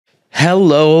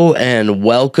Hello and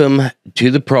welcome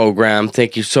to the program.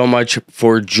 Thank you so much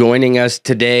for joining us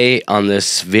today on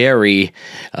this very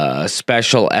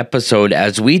special episode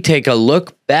as we take a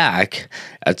look back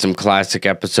at some classic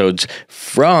episodes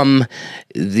from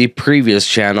the previous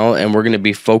channel, and we're going to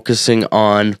be focusing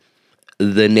on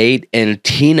the Nate and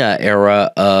Tiina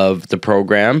era of the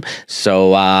program.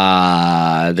 So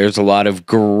there's a lot of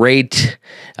great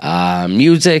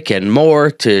music and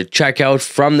more to check out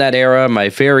from that era. My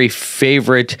very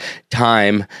favorite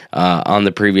time on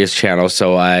the previous channel.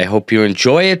 So I hope you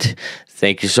enjoy it.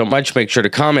 Thank you so much. Make sure to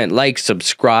comment, like,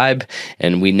 subscribe,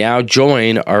 and we now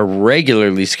join our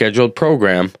regularly scheduled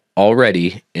program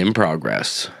already in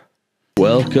progress.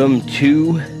 Welcome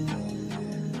to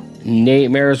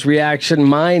Nightmare's Reaction.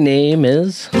 My name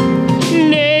is Nathan.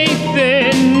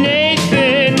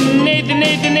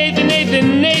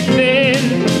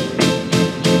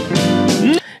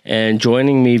 And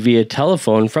joining me via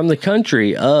telephone from the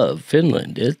country of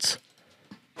Finland, it's...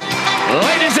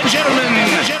 Ladies and gentlemen,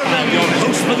 your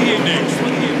host for the evening,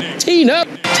 Tiina. A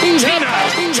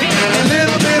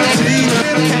little bit of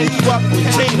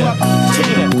Tiina.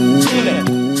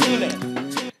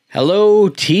 Hello,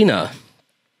 Tiina.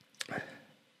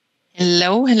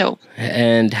 Hello.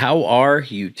 And how are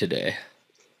you today?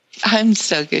 I'm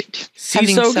so good.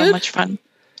 Having so so good? much fun.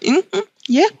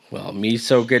 Yeah. Well, me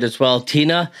so good as well,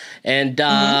 Tiina. And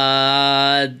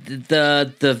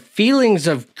the feelings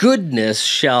of goodness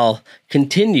shall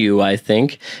continue, I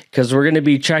think, because we're going to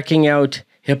be checking out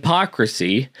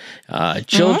Hypocrisy,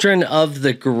 Children of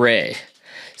the Grey.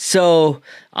 So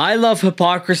I love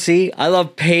Hypocrisy. I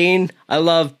love Pain. I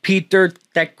love Peter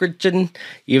Tekrichen,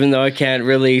 even though I can't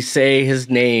really say his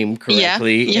name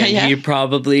correctly. Yeah. He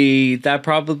probably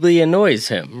annoys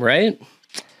him, right?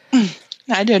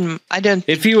 I don't.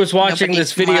 If he was watching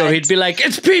this video, he'd be like,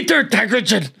 "It's Peter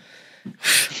Tekrichen."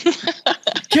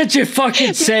 Can't you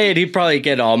fucking say it? He'd probably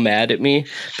get all mad at me,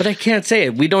 but I can't say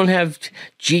it. We don't have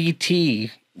GT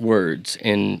words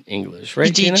in English,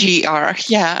 right? GGR,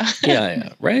 yeah.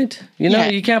 Yeah, right? You know,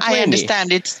 you can't blame me. I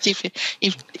understand it's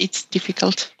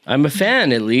difficult. I'm a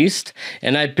fan, at least,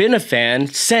 and I've been a fan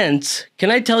since.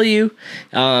 Can I tell you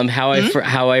how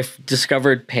I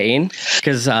discovered Pain?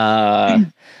 Because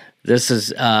this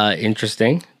is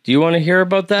interesting. Do you want to hear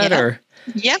about that? Or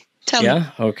Tell me.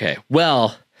 Okay.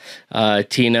 Well,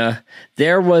 Tiina,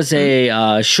 there was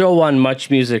a show on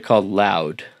Much Music called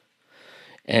Loud.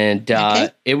 And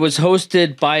it was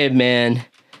hosted by a man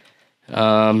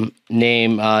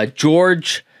named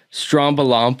George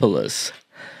Strombolompoulos.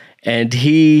 And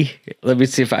let me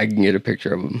see if I can get a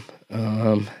picture of him.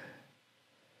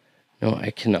 No,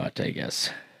 I cannot, I guess.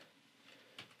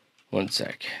 One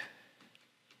sec.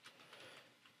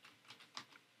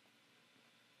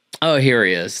 Oh, here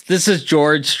he is. This is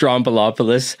George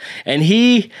Strombolompoulos, and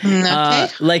he,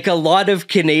 like a lot of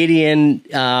Canadian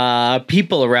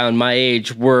people around my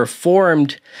age, our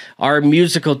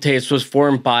musical taste was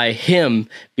formed by him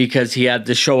because he had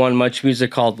the show on Much Music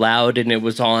called Loud, and it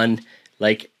was on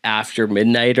like after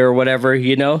midnight or whatever,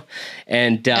 you know?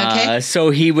 And so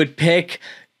he would pick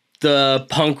the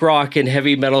punk rock and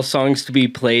heavy metal songs to be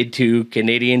played to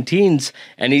Canadian teens.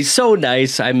 And he's so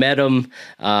nice. I met him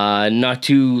not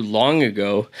too long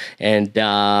ago, and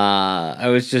I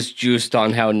was just juiced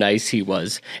on how nice he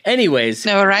was. Anyways,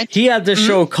 he had this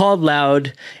show called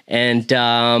Loud, and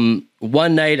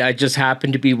one night I just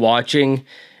happened to be watching.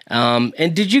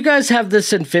 And did you guys have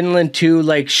this in Finland too,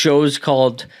 like shows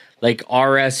called like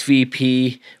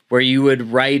RSVP, where you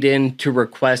would write in to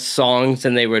request songs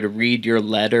and they would read your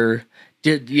letter?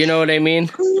 Did you know what I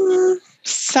mean?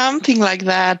 Something like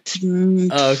that.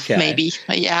 Okay. Maybe.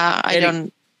 Yeah, I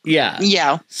don't. Yeah.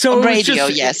 Yeah. So on radio,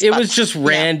 yes. It was just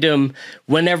random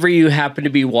whenever you happen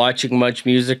to be watching Much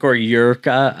Music or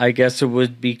Jyrka, I guess it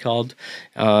would be called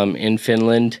in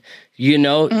Finland. You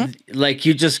know, like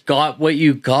you just got what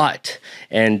you got.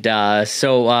 And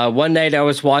so one night I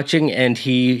was watching and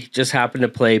he just happened to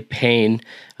play Pain,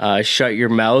 Shut Your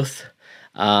Mouth,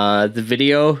 the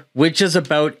video, which is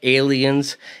about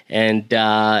aliens. And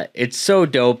it's so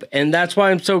dope. And that's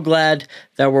why I'm so glad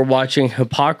that we're watching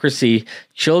Hypocrisy,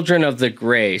 Children of the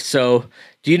Grey. So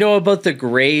do you know about the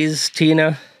Greys,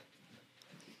 Tiina?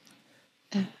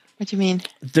 What do you mean?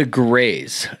 The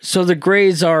Greys. So the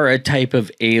Greys are a type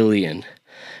of alien.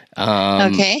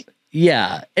 Okay.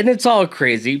 Yeah, and it's all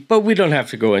crazy, but we don't have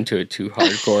to go into it too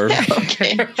hardcore.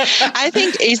 Okay. I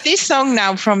think, is this song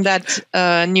now from that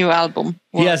new album?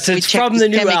 Yes, it's from the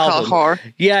new album. Horror.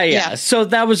 Yeah. So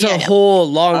that was a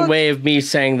whole long way of me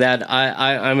saying that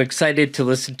I'm excited to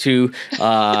listen to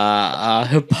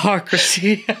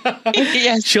Hypocrisy.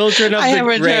 Yes, Children of I the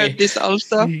haven't Grey. heard this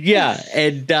also. Yeah,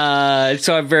 and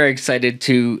so I'm very excited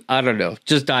to, I don't know,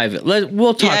 just dive in.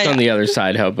 We'll talk on the other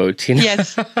side. How about, Tiina?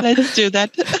 Yes, let's do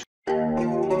that.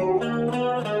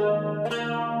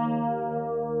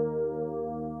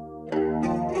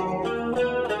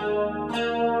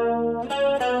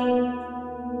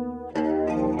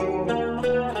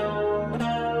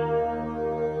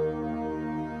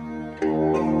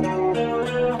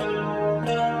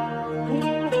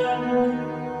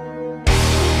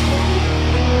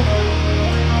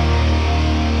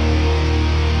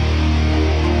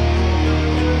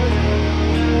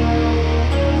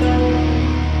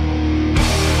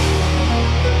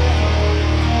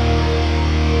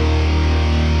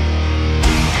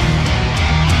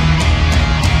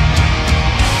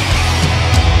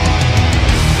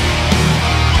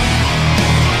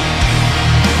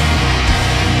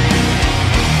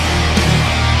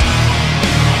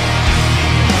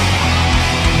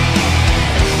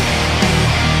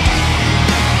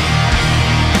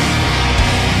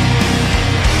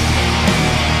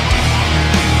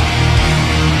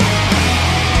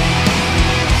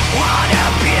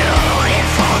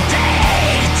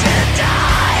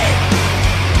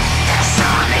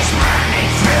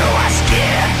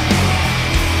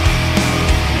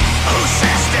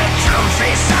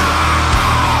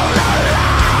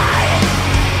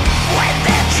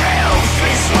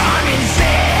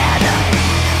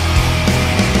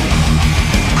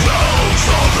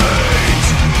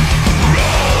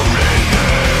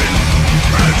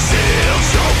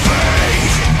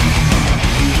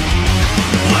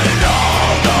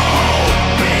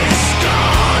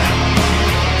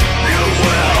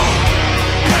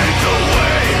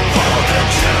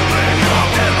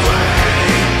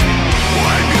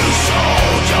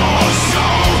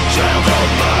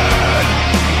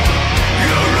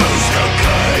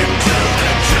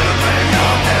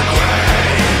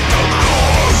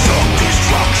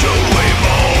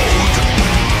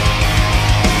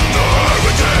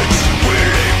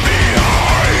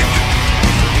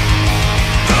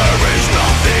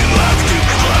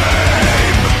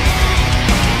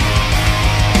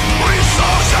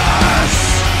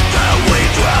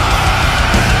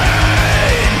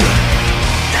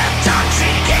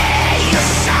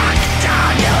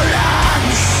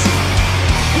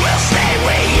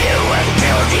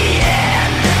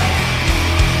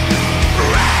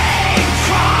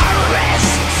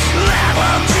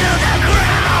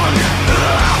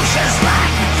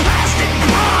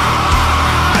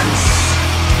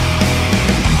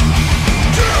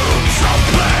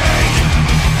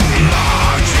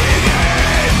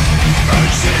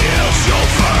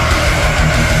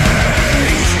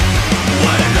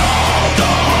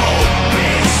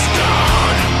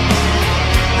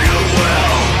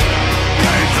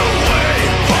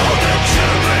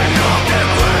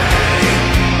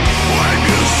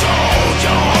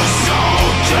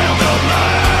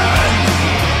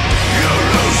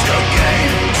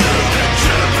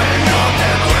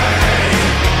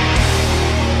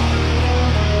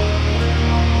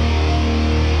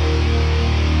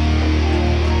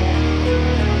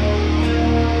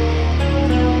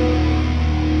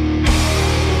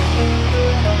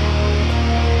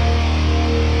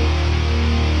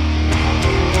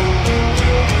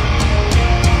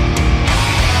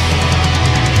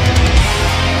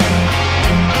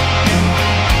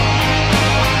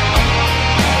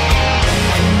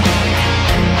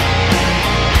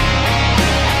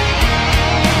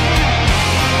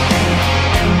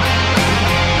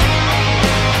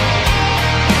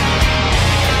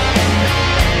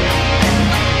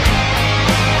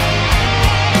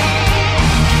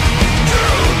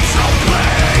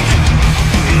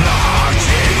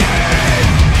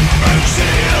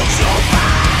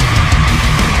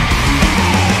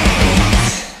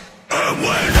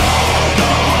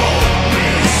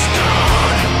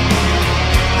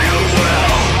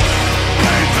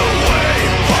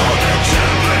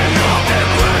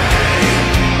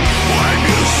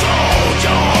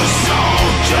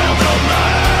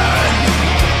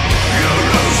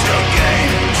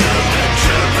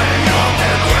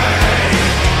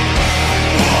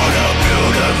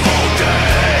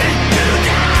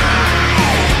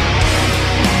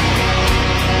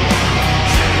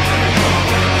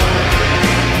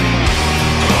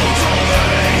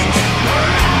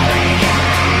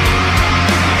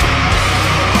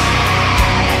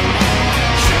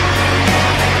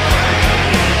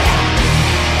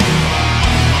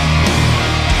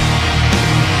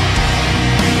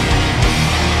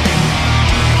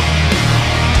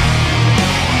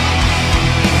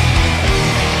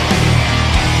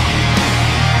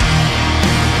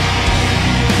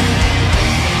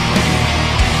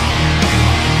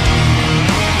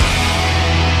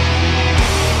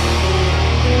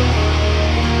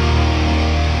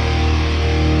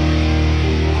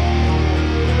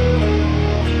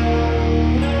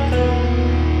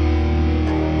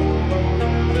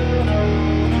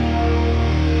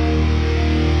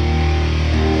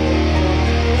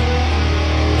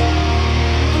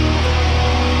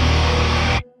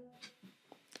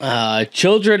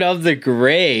 Children of the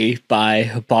Gray by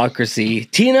Hypocrisy.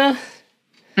 Tiina,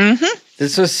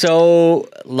 this was so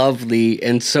lovely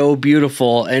and so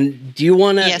beautiful. And do you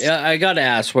want to, Yes. I got to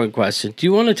ask one question. Do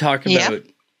you want to talk about,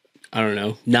 I don't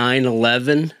know,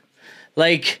 9/11?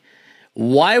 Like,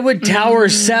 why would Tower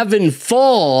 7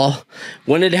 fall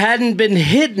when it hadn't been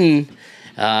hidden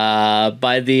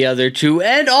by the other two?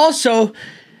 And also,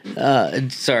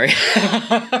 sorry.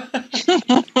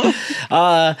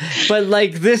 But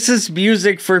like, this is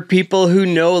music for people who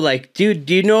know, like, dude,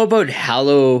 do you know about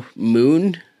Hollow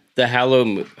Moon? The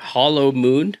Hollow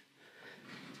Moon?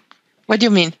 What do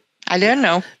you mean? I don't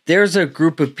know. There's a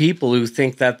group of people who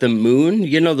think that the moon,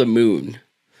 you know, the moon,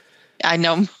 I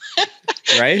know.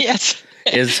 right? Yes.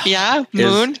 Is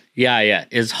moon.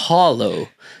 Is hollow,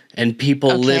 and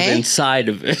people live inside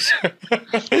of it.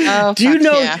 Oh, Do you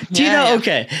know, yeah. Tiina?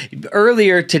 Okay,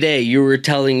 earlier today you were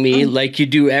telling me, like you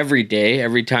do every day,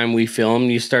 every time we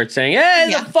film, you start saying,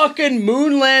 "Hey, the fucking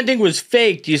moon landing was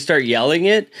faked." You start yelling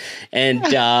it, and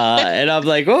and I'm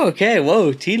like, "Oh, okay,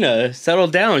 whoa, Tiina, settle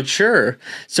down, sure."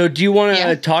 So, do you want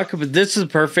to talk about? This is a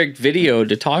perfect video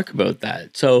to talk about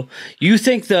that. So, you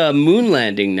think the moon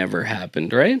landing never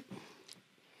happened, right?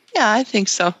 Yeah, I think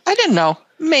so. I don't know.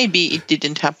 Maybe it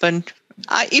didn't happen.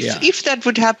 If that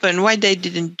would happen, why they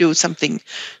didn't do something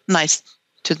nice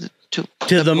to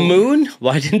the moon?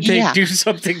 Why didn't they do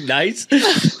something nice?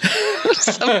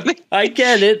 Something. I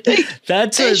get it.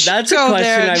 That's a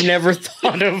question I've never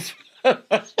thought of.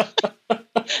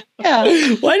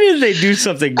 Yeah. Why didn't they do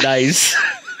something nice?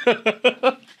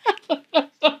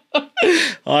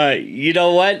 You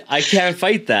know what? I can't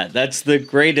fight that. That's the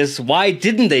greatest. Why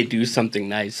didn't they do something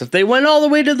nice? If they went all the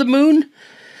way to the moon,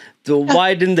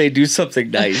 why didn't they do something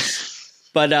nice?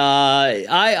 But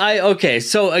okay.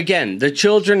 So again, the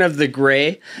Children of the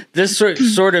Gray. This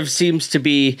sort of seems to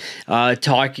be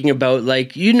talking about,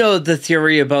 like, you know, the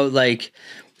theory about, like,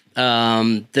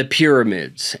 the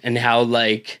pyramids and how,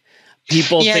 like,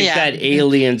 people think that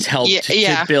aliens helped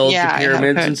to build the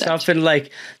pyramids and stuff. And, like,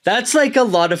 that's, like, a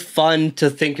lot of fun to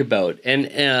think about.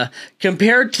 And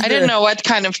compared to I don't know what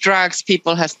kind of drugs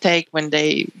people has take when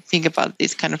they think about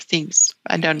these kind of things.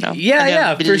 I don't know.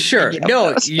 Yeah, for sure.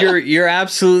 No, you're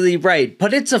absolutely right.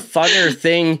 But it's a funner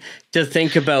thing to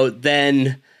think about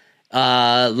than,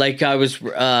 like I was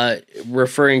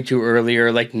referring to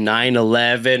earlier, like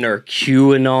 9/11 or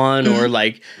QAnon or,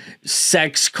 like,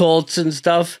 sex cults and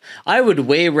stuff. I would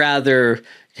way rather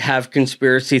have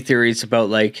conspiracy theories about,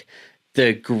 like,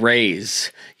 the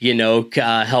Greys, you know,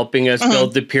 helping us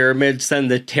build the pyramids than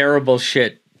the terrible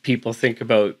shit people think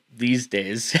about these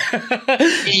days.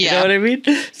 You know what I mean?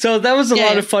 So that was a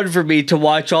lot of fun for me to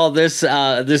watch all this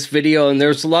this video, and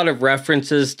there's a lot of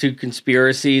references to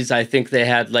conspiracies. I think they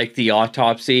had, like, the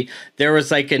autopsy. There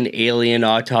was, like, an alien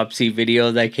autopsy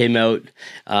video that came out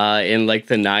in, like,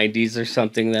 the 90s or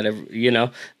something that, you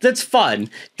know, that's fun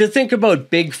to think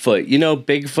about. Bigfoot, you know,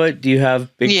 Bigfoot. Do you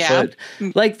have Bigfoot?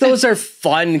 Like, those are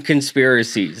fun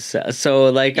conspiracies. So,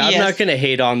 like, I'm not going to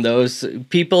hate on those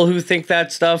people who think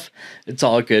that stuff. It's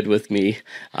all good with me,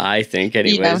 I think,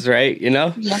 anyways, right? You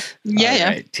know? Yeah.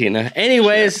 Right, Tiina.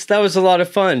 Anyways, that was a lot of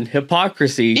fun.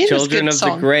 Hypocrisy, Children of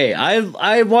the Gray.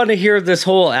 I want to hear this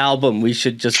whole album. We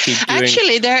should just keep doing.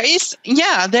 Actually, there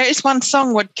is one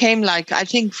song what came, like, I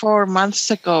think 4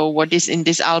 months ago, what is in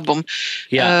this album.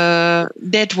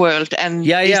 Dead World. And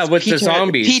with the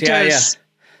zombies. Peter's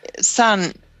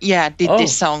son did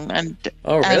this song, and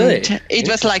really? And it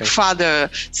was like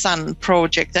father-son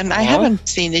project, and I haven't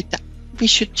seen it. We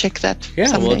should check that.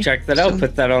 Someday. We'll check that out.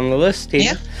 Put that on the list,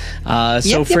 Tiina.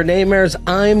 So for Namers,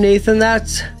 I'm Nathan.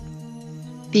 That's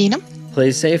Tiina.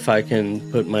 Play safe. I can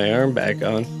put my arm back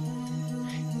on.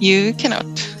 You cannot.